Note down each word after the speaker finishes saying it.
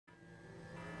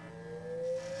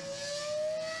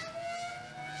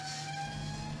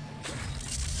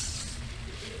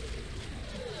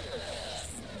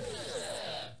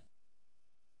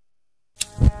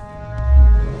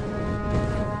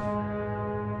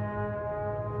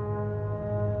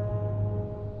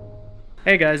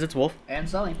Hey guys, it's Wolf, And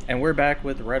Sully. and we're back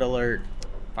with Red Alert,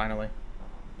 finally.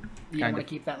 You want to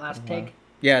keep that last take?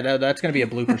 Yeah, that's going to be a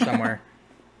blooper somewhere.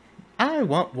 I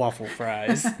want waffle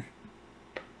fries.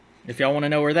 If y'all want to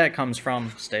know where that comes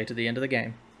from, stay to the end of the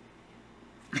game.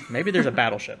 Maybe there's a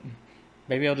battleship.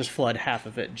 Maybe I'll just flood half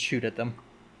of it and shoot at them.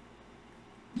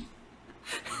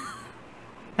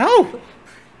 Oh!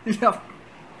 Yeah.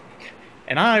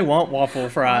 And I want waffle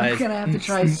fries. I'm gonna have to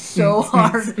try so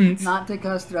hard not to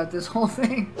cuss throughout this whole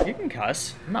thing. You can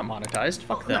cuss. I'm not monetized.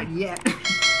 Fuck Not them. yet.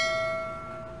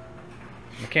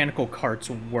 Mechanical carts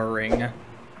whirring.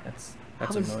 That's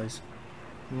a noise.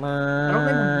 I don't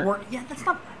think work. Yeah, that's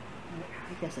not.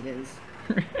 I guess it is.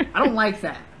 I don't like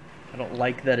that. I don't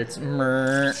like that it's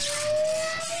Oh.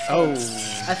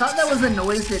 I thought that was the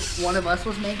noise that one of us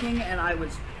was making, and I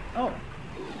was. Oh.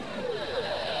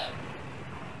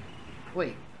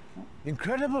 Wait.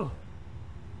 Incredible!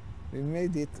 We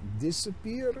made it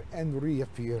disappear and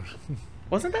reappear.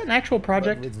 Wasn't that an actual But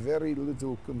project? with very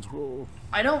little control.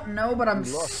 I don't know, but I'm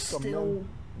We lost still someone.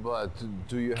 But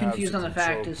do you confused on have the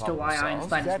fact as to why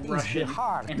Einstein That is is Russian. the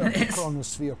heart in of the this.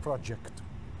 Chronosphere project.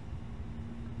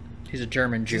 He's a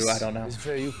German Jew, I don't know. This is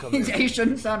where you come in. He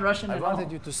shouldn't sound Russian I at all.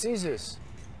 wanted you to see this.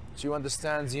 So you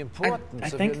understand the importance I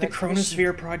of think your the next mission.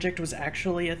 Chronosphere project was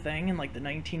actually a thing in like the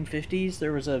 1950s.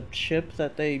 There was a ship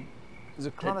that they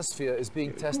The Chronosphere is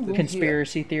being tested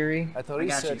conspiracy theory, here at a I got you.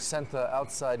 research center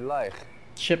outside Leich.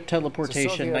 ship The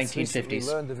teleportation, Soviets recently 1950s.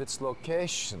 learned of its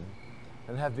location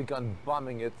and have begun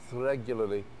bombing it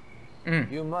regularly.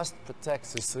 You must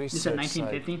protect this research You said site.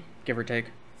 1950? Give or take.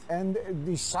 And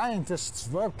the scientists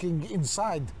working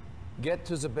inside. Get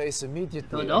to the base immediately.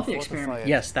 Philadelphia and fortify experiment. it.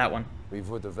 Yes, that one. We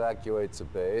would evacuate the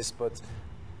base, but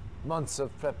months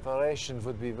of preparation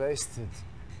would be wasted.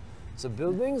 The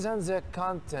buildings and their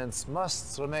contents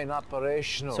must remain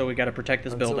operational So we got to protect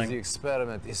this until the building.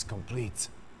 experiment is complete.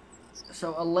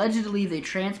 So allegedly they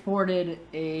transported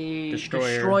a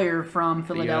Destroyer. destroyer from The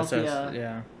Philadelphia USS,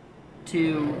 yeah.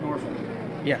 to Norfolk.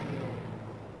 Yeah.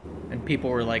 And people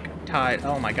were like tied.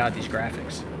 Oh my god, these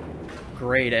graphics.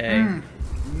 Grade A.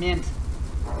 Mint.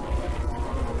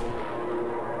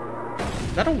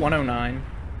 Is that a 109?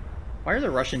 Why are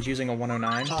the Russians using a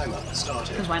 109? Timer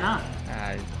started. Because why not?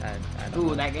 I don't Ooh,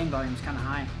 know. that game volume's kind of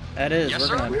high. That is.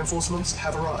 We're gonna Reinforcements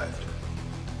have arrived.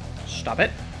 stop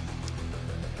it.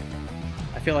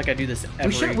 I feel like I do this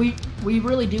every. We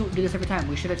really do this every time.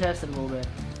 We should have tested a little bit.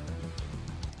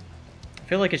 I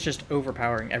feel like it's just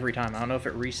overpowering every time. I don't know if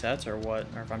it resets or what,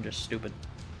 or if I'm just stupid.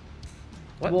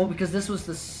 What? Well, because this was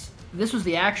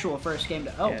the actual first game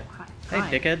to. Oh, Yeah. hi.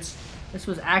 Hey, dickheads. This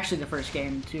was actually the first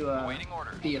game to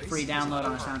be a free download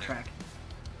on a soundtrack.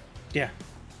 Yeah.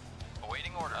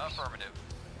 Awaiting order. Affirmative.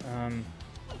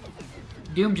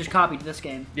 Doom just copied this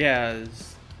game. Yeah.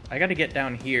 I got to get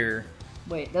down here.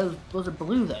 Wait, those are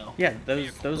blue though. Yeah,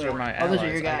 those are my Oh, allies. those are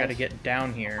your I got to guys. get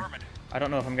down here. I don't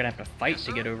know if I'm gonna have to fight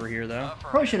to get over here though.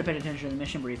 Probably should have paid attention to the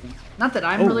mission briefing. Not that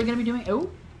I'm Oh. really gonna be doing. Oh,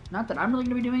 not that I'm really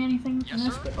gonna be doing anything in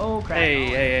this. But oh crap!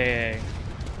 Hey.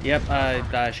 Yep,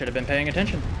 I should have been paying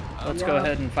attention. Let's go Yeah.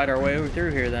 ahead and fight our way over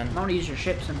through here then. I'm gonna use your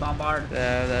ships and bombard.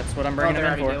 That's what I'm Well, bringing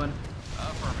they're them in already for. doing.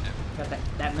 Affirmative.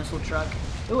 Got that missile truck.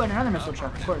 Ooh, and another missile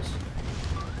truck, of course.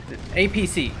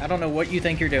 APC, I don't know what you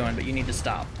think you're doing, but you need to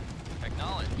stop.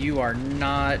 Acknowledge. You are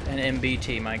not an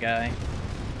MBT, my guy.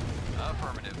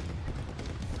 Affirmative.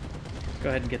 Go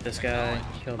ahead and get this guy.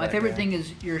 Kill My that favorite guy. thing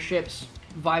is your ships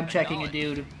vibe checking a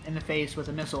dude in the face with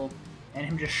a missile, and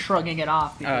him just shrugging it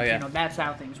off because Oh, yeah. you know that's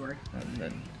how things work.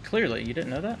 Clearly, you didn't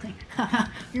know that?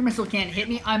 Your missile can't hit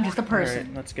me. I'm just a person.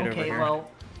 Alright, let's get over okay, here. well,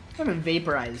 I'm gonna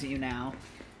vaporize you now.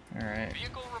 Alright.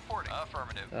 Vehicle reporting.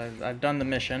 Affirmative. I've done the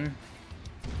mission.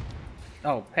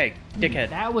 Oh, hey, dickhead.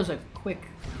 That was a quick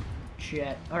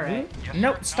jet. All right.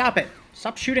 No, stop it!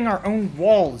 Stop shooting our own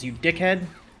walls, you dickhead!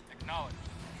 Acknowledge.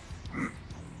 I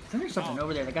think there's something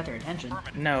over there that got their attention.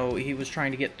 No, he was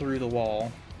trying to get through the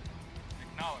wall.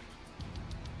 Acknowledge.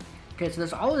 Okay, so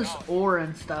there's all this ore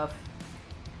and stuff.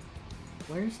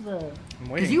 Where's the? I'm Because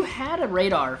waiting. you had a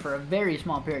radar for a very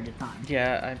small period of time.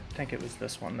 Yeah, I think it was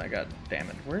this one that got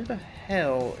damaged. Where the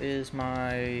hell is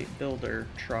my builder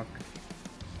truck?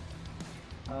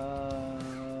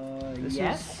 This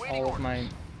Yes. is all of my...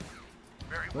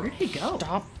 Where did he go?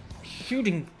 Stop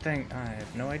shooting thing. I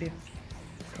have no idea.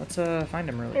 Let's find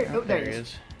him really. There- Oh, oh, there there he he is.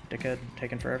 is. Dickhead,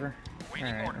 taking forever. Waiting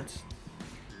Alright, order. let's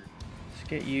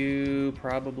get you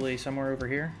probably somewhere over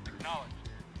here. Acknowledge.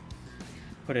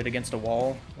 Put it against a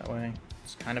wall. That way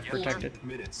it's kind of protected.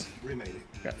 Minutes remaining.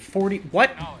 Got 40.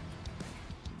 What?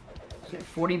 Acknowledge.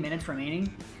 40 minutes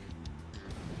remaining.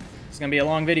 It's gonna be a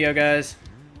long video, guys.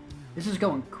 This is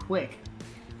going quick.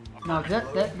 No,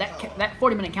 because that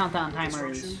 40-minute countdown timer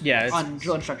is Yeah, it's- on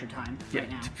drill instructor time Yeah.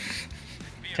 right now.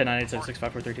 10, 9, 8, 7, 6,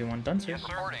 5, 4, 3, 2, 1. Done, sir. Yes,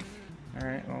 sir. Reporting. All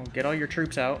right. Well, get all your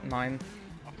troops out. Mine.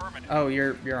 Affirmative. Oh,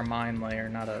 you're a mine layer,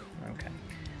 not a. Okay.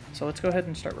 So let's go ahead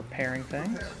and start repairing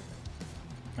things.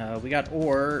 We got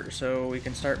ore, so we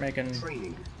can start making.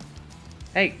 Training.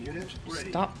 Hey, Unit ready.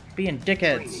 stop being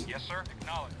dickheads. Training. Yes, sir.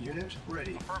 Acknowledge. Unit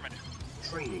ready. Affirmative.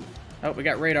 Training. Oh, we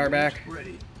got radar back. Unit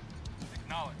ready.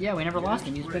 Acknowledge. Yeah, we never lost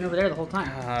him. He's been over there the whole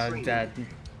time. Dad.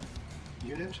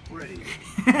 Unit ready.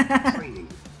 Training.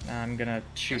 I'm gonna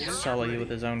shoot Sully with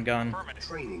his own gun. Affirmative.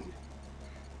 Training.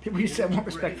 We just have more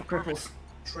respect for cripples.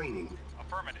 Training.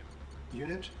 Affirmative.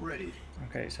 Unit ready.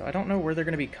 Okay, so I don't know where they're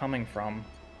gonna be coming from.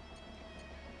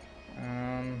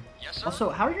 Yes, sir. Also,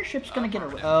 how are your ships gonna get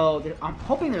around? Oh, I'm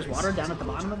hoping there's water down at the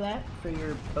bottom of that for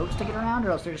your boats to get around,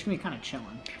 or else they're just gonna be kind of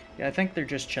chilling. Yeah, I think they're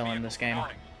just chilling this game.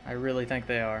 I really think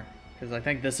they are. Because I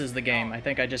think this is the game. I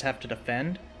think I just have to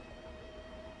defend.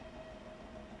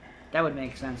 That would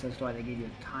make sense as to why they gave you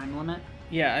a time limit.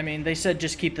 Yeah, I mean, they said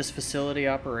just keep this facility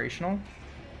operational.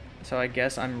 So I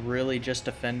guess I'm really just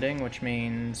defending, which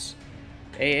means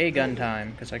AA gun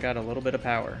time, because I got a little bit of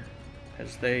power.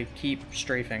 Because they keep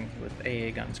strafing with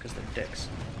AA guns, because they're dicks.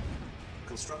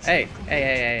 Construction. Hey, complete.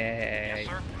 hey, Yes,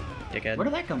 sir. dickhead. Where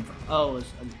did that come from? Oh, it was,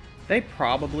 They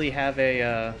probably have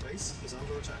a, Base is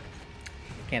under attack.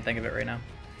 can't think of it right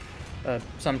now.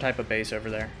 Some type of base over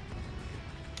there.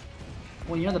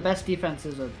 well, you know the best defense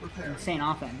is an insane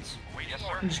offense. Yes, You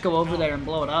sir. just go over there and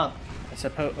blow it up. I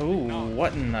suppose. Ooh,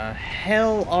 what in the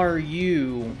hell are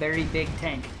you? Very big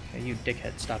tank. Hey, you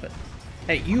dickhead, stop it.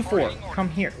 Hey, you four, come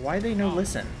here. Why they no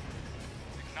listen?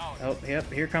 Acknowledge. Oh,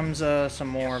 yep, here comes some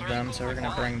more of them, so we're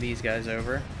gonna bring these guys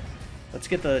over. Let's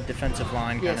get the defensive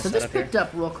line kind Yeah, of so set this up here. picked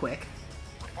up real quick.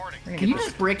 Reporting. We're gonna Can you get this-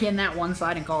 just brick in that one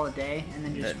side and call it a day, and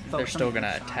then just They're focus still on the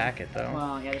gonna other side? attack it, though.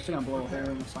 Well, yeah, they're still gonna blow a hole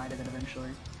in the side of it eventually.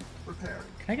 Preparing.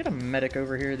 Can I get a medic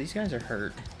over here? These guys are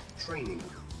hurt. Training.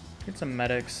 Get some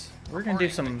medics. We're gonna do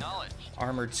some Acknowledge.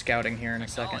 armored scouting here in a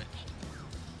second. Acknowledge.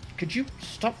 Could you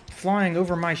stop flying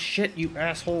over my shit, you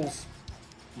assholes?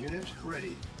 Unit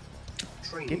ready.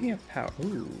 Training. Give me a power.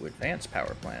 Ooh, advanced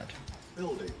power plant.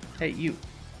 Building. Hey, you.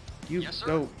 You Yes,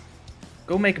 sir.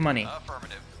 go make money.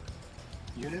 Affirmative.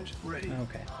 Unit ready.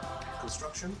 Okay.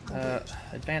 Construction complete.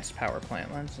 Advanced power plant.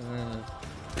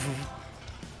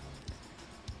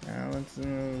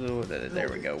 There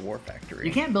we go. War factory.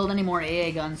 You can't build any more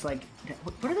AA guns like...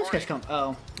 Where did those guys come?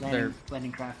 Oh, They're-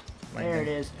 landing craft. landing. There it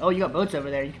is. Oh, you got boats over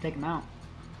there. You can take them out.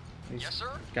 These Yes, sir.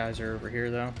 guys are over here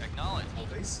though. Acknowledge.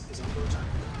 Base is under attack.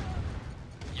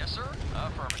 Yes, sir.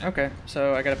 Affirmative. Okay,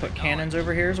 so I gotta put cannons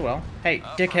over here as well. Hey,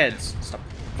 dickheads, stop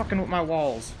fucking with my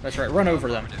walls. That's right, run over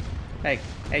them. Hey,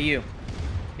 you.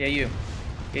 Yeah, you.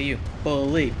 Yeah, you.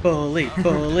 Bully.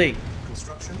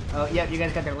 Construction. Oh, yeah, you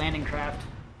guys got their landing craft.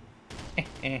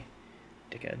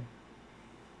 Dickhead.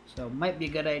 So might be a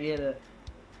good idea to...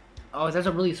 Oh, that's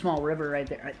a really small river right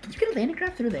there. Did you get a landing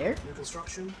craft through there? New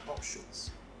construction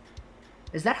options.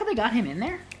 Is that how they got him in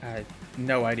there?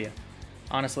 No idea.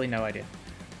 Honestly, no idea.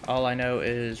 All I know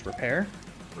is repair,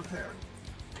 Preparing.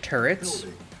 turrets,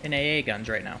 Building. and AA guns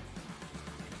right now.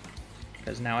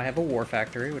 Because now I have a war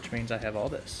factory, which means I have all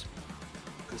this.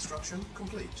 Construction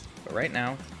complete. But right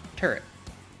now, turret.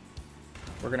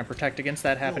 We're going to protect against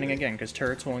that happening Building. again, because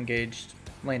turrets will engage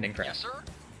landing Yes, craft. sir.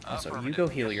 Also, you Affirmative. go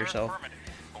heal Yes, sir. yourself. Affirmative.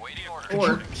 Awaiting order.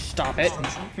 Or, Stop it.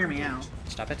 hear me out.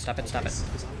 Stop it. Base is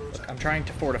under Look, attack. I'm trying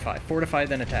to fortify. Fortify,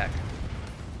 then attack.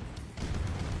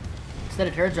 Instead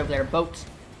of turrets over there, boats.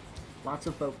 Lots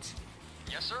of boats.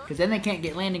 Yes, sir. Because then they can't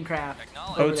get landing craft.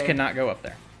 Acknowledge. over Boats there. cannot go up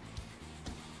there.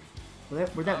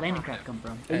 Where'd that landing craft come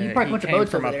from? Uh, You park a he bunch of came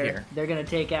boats from over up there. here. They're gonna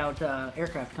take out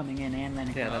aircraft coming in and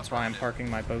landing Yeah, craft. that's why I'm parking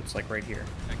my boats like right here.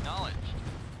 Acknowledge.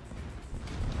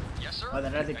 Yes, sir. Oh,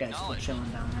 that other guy's still Acknowledge. chilling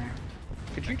down there.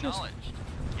 Could you just Acknowledge.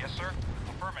 Yes, sir.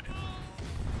 Affirmative.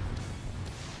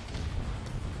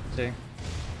 see?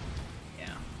 Yeah.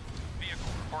 Vehicle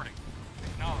reporting.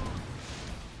 Acknowledge.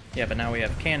 Yeah, but now we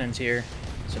have cannons here,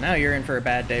 so now you're in for a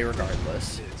bad day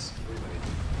regardless. Is remaining.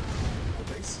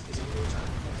 The base is under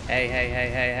attack.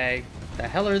 Hey. The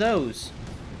hell are those?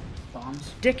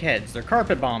 Bombs. Dickheads, they're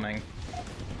carpet bombing.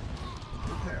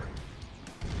 Preparing.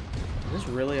 Is this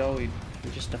really all we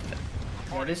just defend?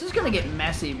 Yeah, this is gonna get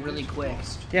messy really quick.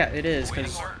 Yeah, it is,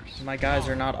 because my guys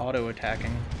are not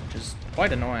auto-attacking, which is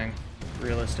quite annoying,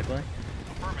 realistically.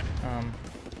 Affirmative.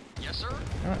 Yes, sir.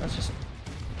 Let's just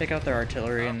take out their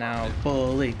artillery and now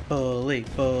bully. Why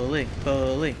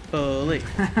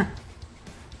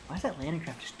is that landing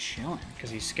craft just chilling? Because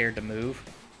he's scared to move,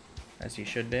 as he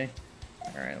should be.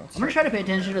 Alright, let's I'm gonna try to pay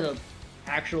attention to the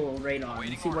actual radar and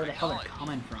Waiting see where for the hell they're acknowledged.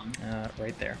 coming from.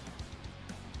 Right there.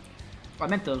 Oh, I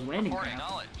meant those landing Reporting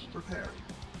craft. knowledge. Preparing.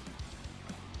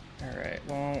 Alright,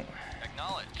 well,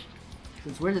 Acknowledge.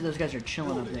 It's weird that those guys are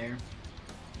chilling up there.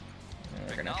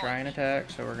 they're gonna try and attack,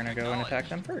 so we're gonna go and attack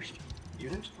them first.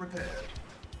 Unit repaired.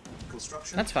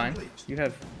 Construction That's fine. complete. You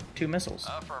have 2 missiles.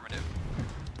 Affirmative.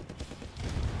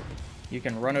 You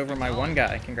can run over my one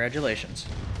guy. Congratulations.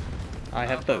 I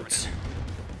have boats.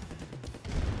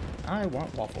 I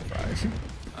want waffle fries.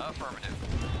 Affirmative.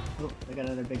 Oh, they got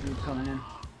another big group coming in.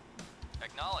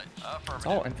 Acknowledge. It's Affirmative.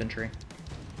 all infantry.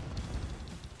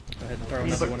 Go ahead and throw You need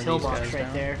to another put one of these pillbox guys right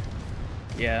down. there.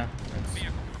 Yeah. Let's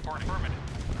Vehicle reporting. Affirmative.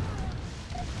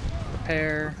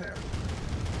 repair. Preparing.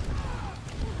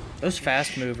 Those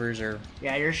fast movers are...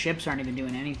 Yeah, your ships aren't even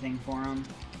doing anything for them.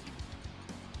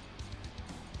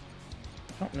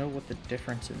 I don't know what the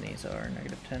difference in these are.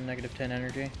 Negative 10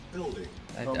 energy. Building.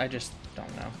 I just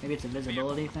don't know. Maybe it's a Vehicle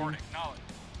visibility thing. reporting. Knowledge.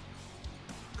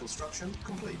 Construction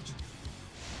complete.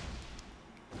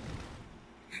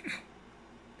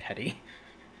 Petty.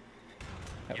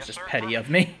 That was Yes, just sir. petty of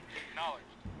me. Acknowledge.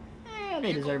 They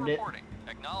Vehicle deserved it. reporting.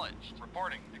 Acknowledged.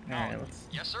 Reporting. Alright, Acknowledged. let's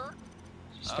Yes, sir.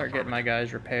 start getting my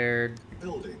guys repaired.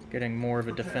 Building. Getting more of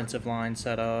a defensive line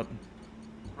set up.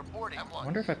 Reporting. I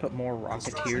wonder if I put more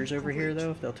Rocketeers over here,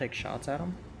 though, if they'll take shots at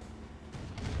them.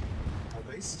 Our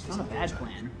base is Not a under bad attack.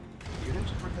 plan. Unit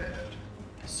prepared.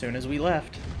 As soon as we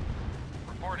left.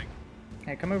 Reporting.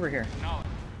 Hey, come over here. Acknowledged.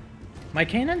 My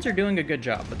cannons are doing a good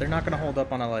job, but they're not going to hold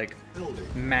up on a, like, Building.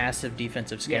 massive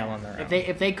defensive scale Yeah, on their own.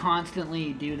 if they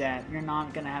constantly do that, you're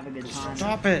not gonna have a good time.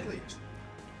 Stop it! Complete.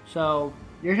 So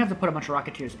you're gonna have to put a bunch of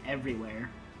Rocketeers everywhere.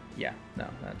 Yeah, no,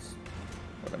 that's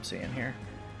what I'm seeing here.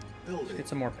 Building. Get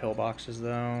some more pillboxes,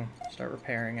 though. Start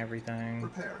repairing everything.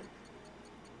 Repairing.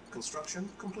 Construction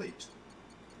complete.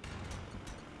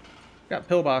 Got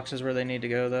pillboxes where they need to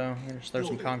go, though. Just throw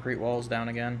some Building. concrete walls down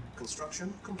again.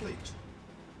 Construction complete.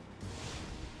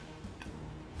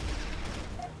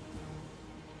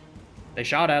 They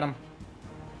shot at him.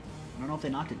 I don't know if they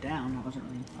knocked it down.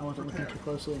 I wasn't looking too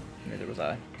closely. Neither was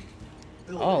I.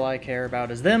 Building. All I care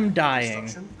about is them dying.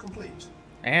 Construction complete.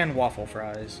 And waffle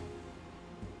fries.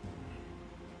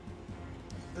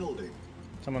 Building.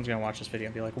 Someone's gonna watch this video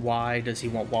and be like, why does he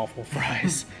want waffle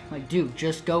fries? Like, dude,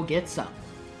 just go get some.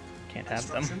 Can't have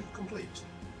them. Construction complete.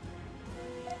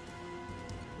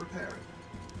 Repairing.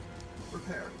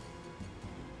 Repairing.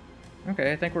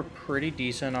 Okay, I think we're pretty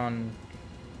decent on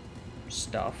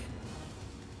stuff.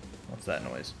 What's that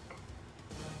noise?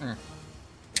 Oh,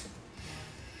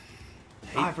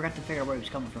 I forgot to figure out where he was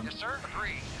coming from. Yes, sir.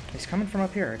 Agreed. He's coming from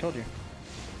up here, I told you.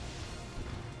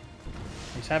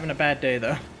 He's having a bad day,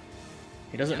 though.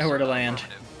 He doesn't know where to land.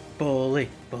 Affirmative. Bully,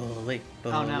 bully,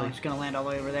 bully. Oh no, it's gonna land all the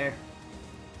way over there.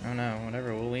 Oh no,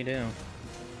 whatever will we do?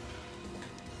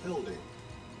 Building.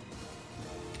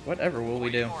 Whatever will we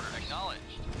do? Waiting order. Acknowledged.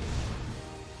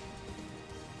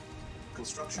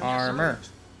 Construction Armor.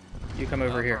 complete. You come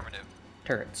over here. Affirmative.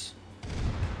 Turrets.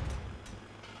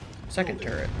 Second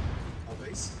Building. turret. Our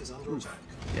base is under attack.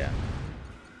 Yeah.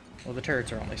 Well, the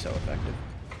turrets are only so effective.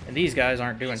 And these guys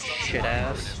aren't doing shit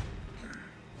ass.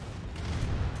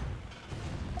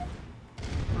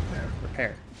 Repair.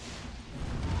 Repair.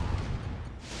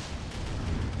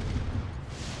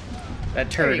 That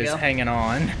turret you is go. hanging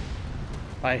on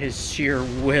by his sheer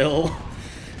will.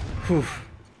 Whew.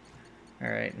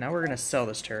 Alright, now we're gonna sell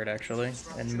this turret actually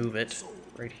and move it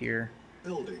right here.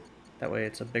 Building. That way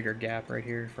it's a bigger gap right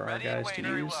here for our Ready and guys to waiting.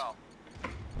 Very use. well.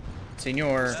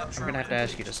 Senor, I'm gonna have to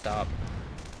ask you to stop.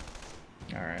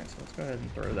 Alright, so let's go ahead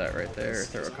and throw that right there.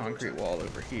 Throw a concrete wall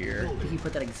over here. You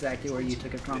put that exactly where you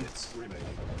took it from. Minutes remaining.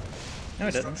 No,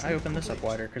 I didn't. I opened this up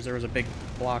wider because there was a big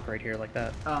block right here like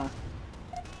that. Oh,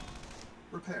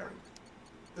 Repairing.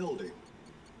 Building.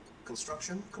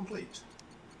 Construction complete.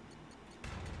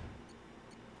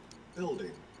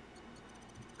 Building.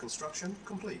 Construction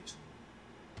complete.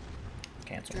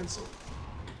 Cancel. Cancel.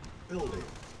 Building.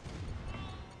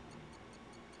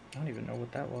 I don't even know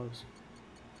what that was.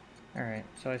 Alright,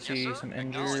 so I see sir. some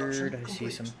Acknowledged. injured. I see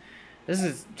some... This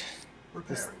is...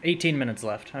 This Repairing. 18 minutes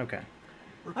left. Okay.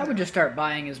 I would just start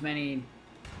buying as many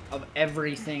of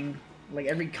everything, like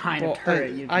every kind Well, of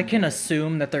turret you I can get.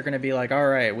 assume that they're going to be like,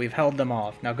 alright, we've held them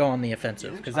off. Now go on the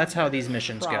offensive. Because that's how these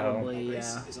missions go. Probably,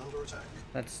 Base yeah. is under attack.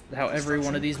 That's how every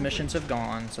one of these missions have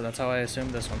gone. So that's how I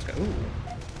assume this one's go. Ooh.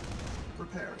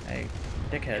 Repairing. Hey,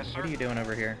 dickhead, Yes, what are sir. you doing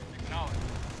over here? Acknowledged.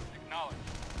 Acknowledged.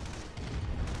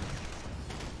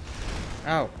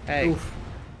 Oh, hey. Oof.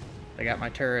 They got my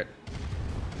turret.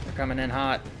 They're coming in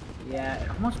hot. Yeah, it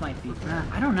almost might be.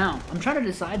 I don't know. I'm trying to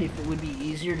decide if it would be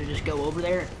easier to just go over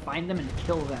there, find them, and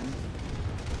kill them,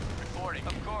 Reporting.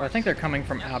 Of course. But I think they're coming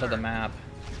from Yes, out of the sir. map.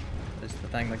 Is the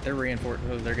thing. Like they're reinforced.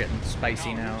 Oh, they're getting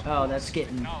spicy now. Oh, that's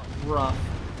getting rough.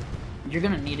 You're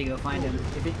gonna need to go find him.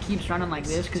 If it keeps running like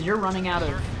this, because you're running out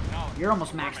of... You're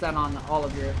almost maxed out on all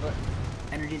of your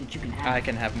energy that you can have. I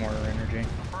can have more energy.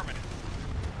 Affirmative.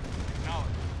 Acknowledged.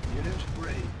 Unit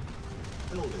ready.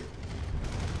 Building.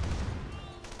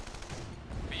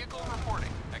 Vehicle reporting.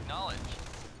 Acknowledged.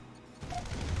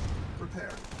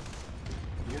 Preparing.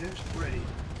 Unit ready.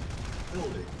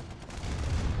 Building.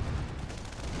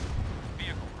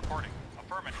 Vehicle reporting.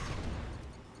 Affirmative.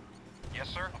 Yes,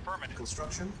 sir. Affirmative.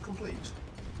 Construction complete.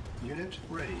 Unit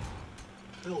ready.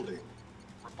 Building.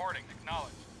 Reporting.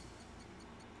 Acknowledged.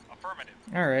 Affirmative.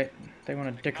 All right. They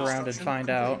want to dick around and find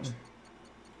out.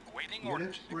 Awaiting Unit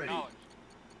orders. ready. Acknowledged.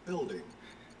 Building.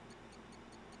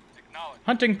 Acknowledged.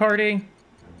 Hunting party.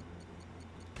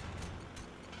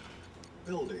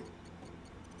 Building.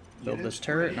 Build Unit this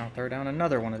turret, ready. and I'll throw down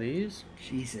another one of these.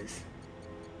 Jesus.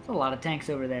 There's a lot of tanks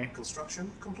over there.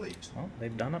 Construction complete. Well,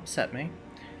 they've done upset me.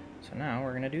 So now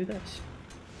we're gonna do this.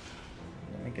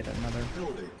 Let me get another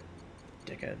Building.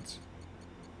 dickheads.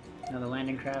 Another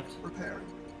landing craft. Preparing.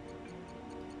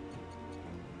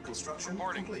 Construction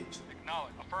Reporting. complete.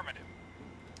 Acknowledged. Affirmative.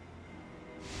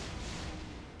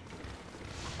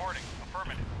 Reporting.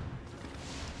 Affirmative.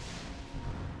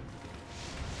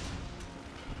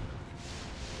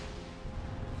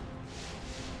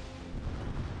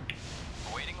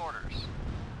 Awaiting orders.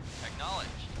 Acknowledged.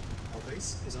 Our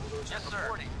base is under attack. Yes, sir.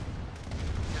 Reporting.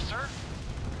 Yes, sir.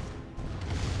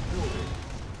 Building.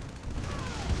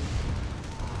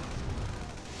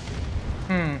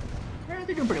 Yeah,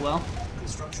 they're doing pretty well.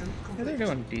 Construction Yeah, complete. they're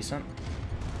doing decent.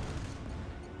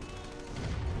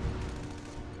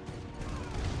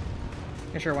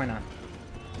 Yeah, sure, why not?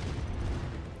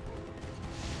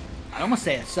 I'd almost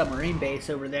say a submarine base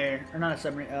over there. Or not a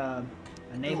submarine, a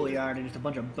naval yard and just a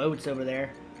bunch of boats over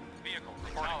there. Vehicle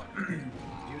reporting.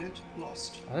 Unit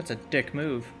lost. Oh, that's a dick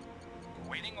move.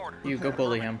 Awaiting orders. You go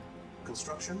bully him.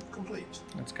 Construction complete.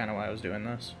 That's kind of why I was doing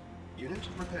this. Unit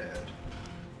repaired.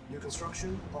 New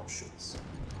construction options.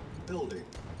 Building.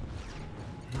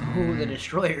 Ooh, the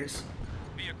destroyers.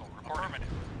 Vehicle reporting. Affirmative.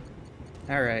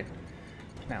 All right.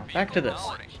 Now back to this.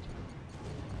 Acknowledged.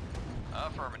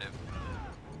 Affirmative.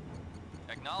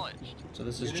 Acknowledged. So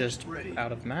this is Unit just ready.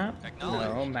 out of map. No,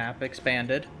 Acknowledged. map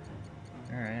expanded.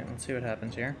 All right, let's see what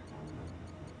happens here.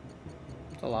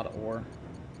 It's a lot of ore.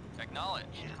 Acknowledged.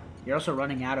 You're also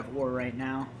running out of ore right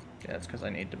now. Yeah, it's because I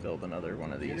need to build another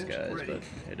one of these Unit guys, ready.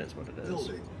 but it is what it is.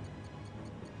 Building.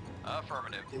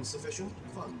 Affirmative. Insufficient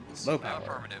funds. Low power.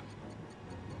 Affirmative.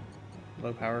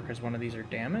 Low power because one of these are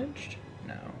damaged?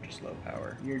 No, just low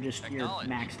power. You're Acknowledged.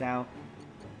 maxed out.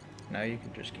 No, you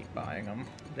can just keep buying them.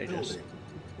 They just... Building.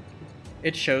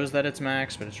 It shows that it's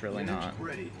max, but it's really Unit not.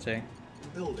 ready. See?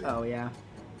 Building. Oh, yeah.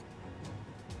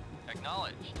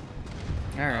 Acknowledged.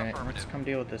 Alright, let's Affirmative. come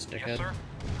deal with this Yes, dickhead. sir.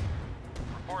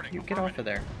 Reporting. You get off of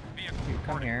there. Vehicle You come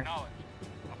reporting. here. Acknowledged.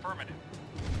 Affirmative.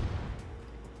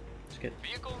 Let's get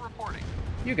Vehicle reporting.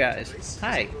 you guys. Base is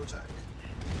Hi. under attack.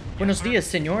 Buenos sir. dias,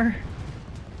 senor.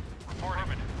 Reporting.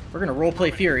 We're gonna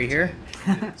roleplay Fury here.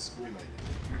 Minutes remaining.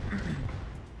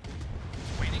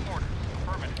 Waiting orders.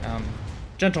 Affirmative.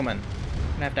 Gentlemen,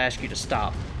 I'm gonna have to ask you to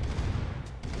stop.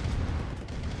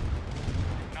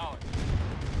 Acknowledged.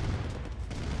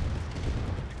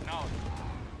 Acknowledged.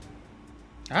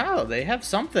 Oh, they have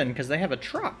something because they have a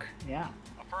truck, Yeah.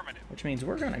 Affirmative. which means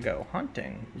we're gonna go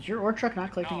hunting. Is your ore truck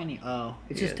not collecting any? Oh,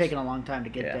 it's It just is. taking a long time to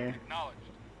get Yeah. there. Acknowledged.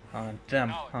 Hunt them,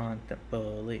 hunt them,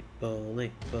 bully,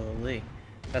 bully, bully.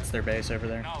 That's their base over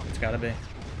there. It's gotta be.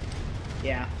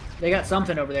 Yeah. They got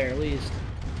something over there at least.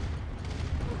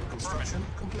 Construction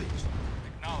complete.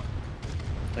 Acknowledged.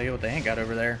 Tell you what they ain't got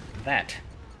over there. That.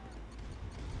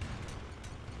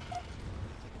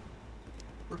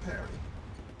 Repairing.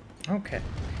 Okay.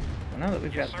 Well, now that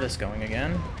we've Yes, got sir. this going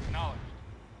again, Acknowledged.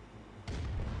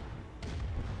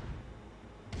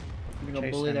 You go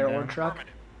Chase bully them their ore down. truck.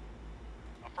 Affirmative.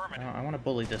 Affirmative. I want to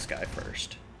bully this guy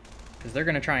first. Because they're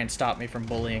going to try and stop me from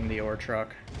bullying the ore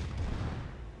truck.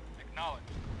 Acknowledged.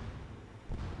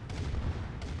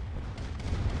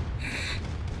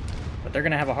 But they're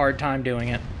going to have a hard time doing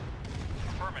it.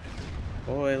 Affirmative.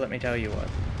 Boy, let me tell you what.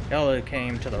 Y'all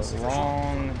came to the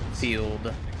wrong field.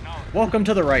 Acknowledged. Welcome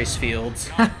to the rice fields.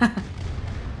 Acknowledged.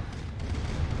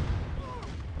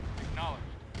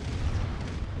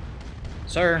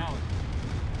 Sir. Acknowledged.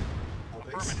 Our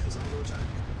base is under attack.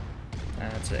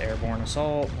 That's an airborne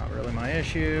assault. Not really my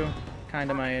issue.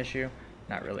 Kind of my issue.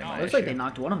 Not really my Looks issue. like they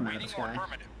knocked one of them out of the Waiting order. sky.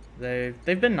 Affirmative.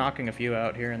 They've been knocking a few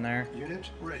out here and there. Unit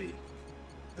ready.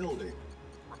 Building.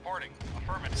 Reporting.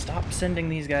 Affirmative. Stop sending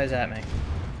these guys at me.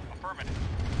 Affirmative.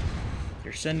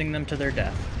 You're sending them to their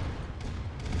death.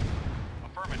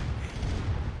 Affirmative.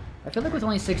 I feel like with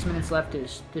only 6 minutes left,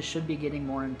 this should be getting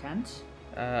more intense.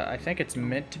 I think it's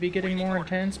meant to be getting more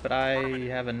intense, but I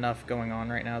have enough going on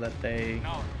right now that they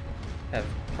Acknowledge. have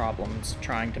problems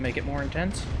trying to make it more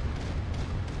intense.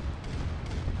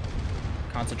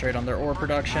 Concentrate on their ore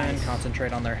production,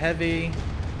 concentrate on their heavy.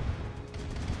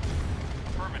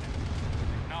 Affirmative.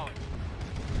 Acknowledge.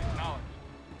 Acknowledge.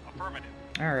 Affirmative.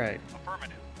 Alright,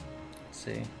 Affirmative. let's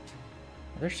see.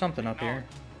 There's something up here.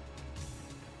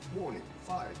 Warning,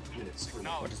 5 minutes remaining.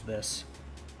 Acknowledge. What is this?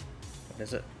 What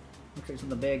is it? Looks like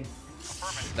something big.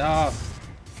 Affirmative. Oh,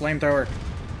 flamethrower.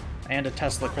 And a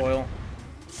Tesla coil.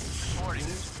 Reporting.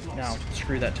 No,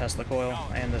 screw that Tesla coil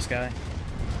and this guy.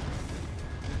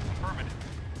 Affirmative.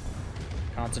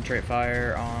 Concentrate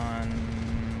fire on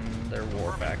their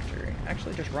war factory.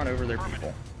 Actually, just run over their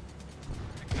people.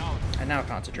 Acknowledge. And now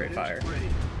concentrate fire. Ready.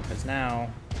 Because now,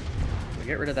 we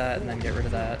get rid of that and then get rid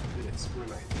of that. Minutes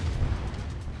remaining.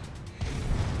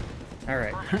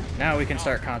 Alright, now we can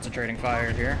start concentrating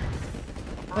fire here.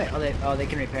 Wait, they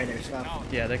can repair their stuff.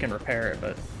 Yeah, they can repair it,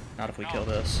 but not if we kill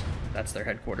this. That's their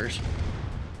headquarters.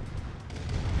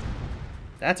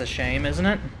 That's a shame, isn't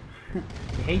it?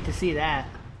 You hate to see that.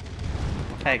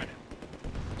 Hey,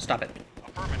 stop it.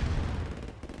 Affirmative.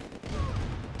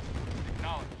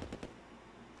 Acknowledge.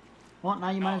 Well,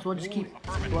 now you might as well just keep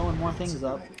blowing more things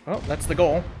up. Oh, that's the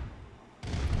goal.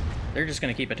 They're just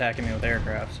gonna keep attacking me with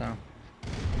aircraft, so...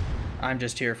 I'm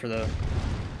just here for the...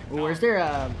 Ooh, where's their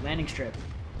landing strip?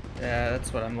 Yeah,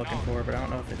 that's what I'm looking for, but I don't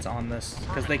know if it's on this...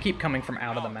 Because they keep coming from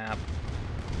out of the map.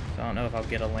 So I don't know if I'll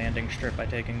get a landing strip by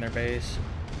taking their base.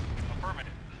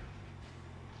 Affirmative.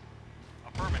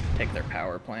 Affirmative. Take their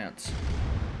power plants.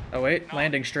 Oh wait,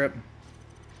 landing strip.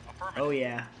 Affirmative. Oh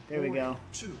yeah, there we go.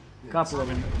 2 minutes. Couple of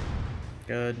them.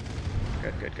 Good.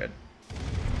 Good, good, good.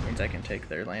 Means I can take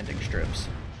their landing strips.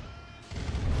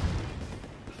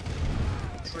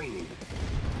 Training.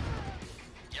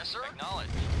 Yes, sir. Acknowledge.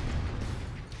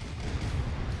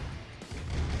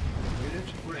 Unit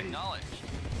ready. Acknowledge.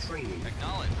 Training.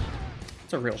 Acknowledge.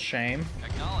 It's a real shame.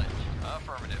 Acknowledge.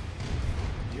 Affirmative.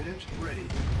 Unit ready.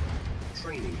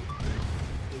 Training.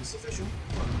 Insufficient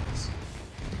funds.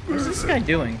 What's this guy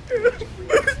doing?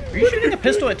 Are you shooting a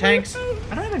pistol at tanks?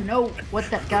 I don't even know what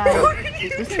that guy.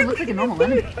 It doesn't look like a normal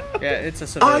enemy. Yeah, it's a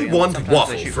civilian. I want Sometimes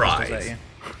waffle they shoot pistols fries. at you.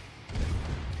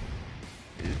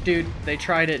 Dude, they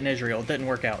tried it in Israel. It didn't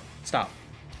work out. Stop.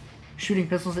 Shooting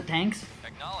pistols at tanks.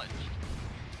 Acknowledge.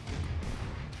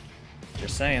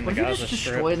 Just saying, the What if you Gaza just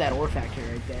Strip. destroy that ore factory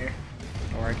right there?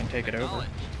 Or I can take it over. Acknowledge.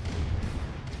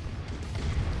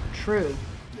 True.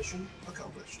 Mission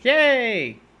accomplished.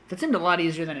 Yay! That seemed a lot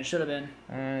easier than it should have been.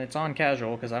 It's on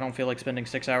casual, because I don't feel like spending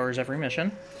 6 hours every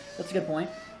mission. That's a good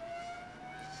point.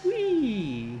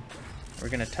 Whee! We're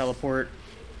gonna teleport.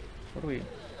 What are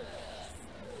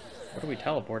we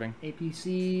teleporting?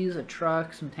 APCs, a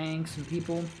truck, some tanks, some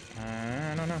people.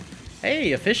 I don't know.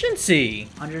 Hey, efficiency!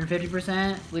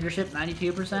 150%, leadership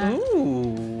 92%.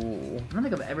 Ooh. I don't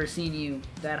think I've ever seen you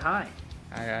that high.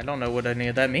 I don't know what any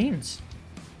of that means.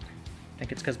 I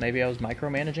think it's because maybe I was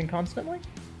micromanaging constantly?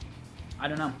 I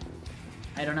don't know.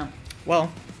 I don't know.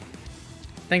 Well,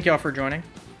 thank y'all for joining.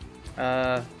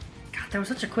 God, that was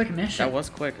such a quick mission. That was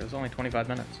quick. It was only 25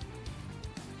 minutes.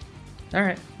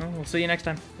 Alright, well, we'll see you next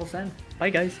time. Full send.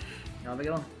 Bye, guys. Y'all have a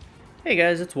good one. Hey,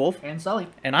 guys, it's Wolf. And Sully.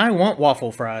 And I want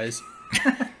waffle fries.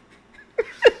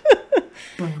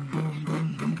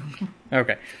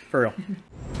 Okay, for real.